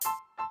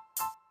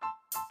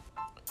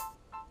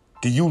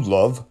Do you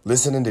love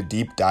listening to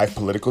deep dive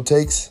political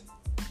takes?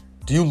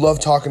 Do you love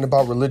talking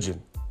about religion?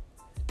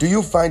 Do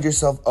you find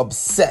yourself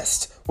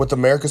obsessed with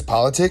America's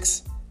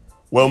politics?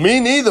 Well, me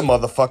neither,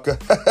 motherfucker.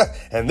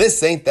 And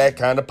this ain't that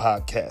kind of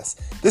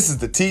podcast. This is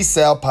the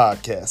T-Sal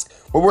Podcast,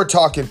 where we're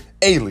talking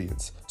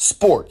aliens,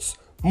 sports,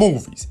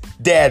 movies,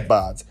 dad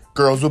bods,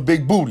 girls with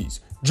big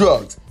booties,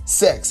 drugs,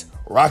 sex,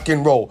 rock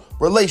and roll,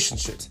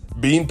 relationships,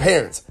 being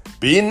parents,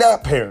 being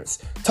not parents,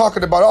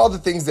 talking about all the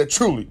things that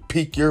truly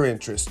pique your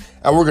interest,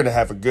 and we're going to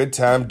have a good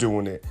time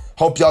doing it.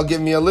 Hope y'all give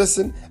me a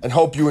listen, and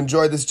hope you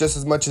enjoy this just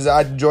as much as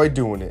I enjoy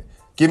doing it.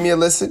 Give me a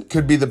listen,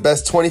 could be the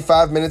best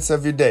 25 minutes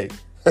of your day.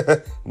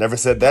 Never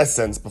said that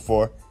sentence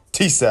before.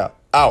 T-Sal,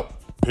 out.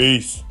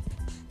 Peace.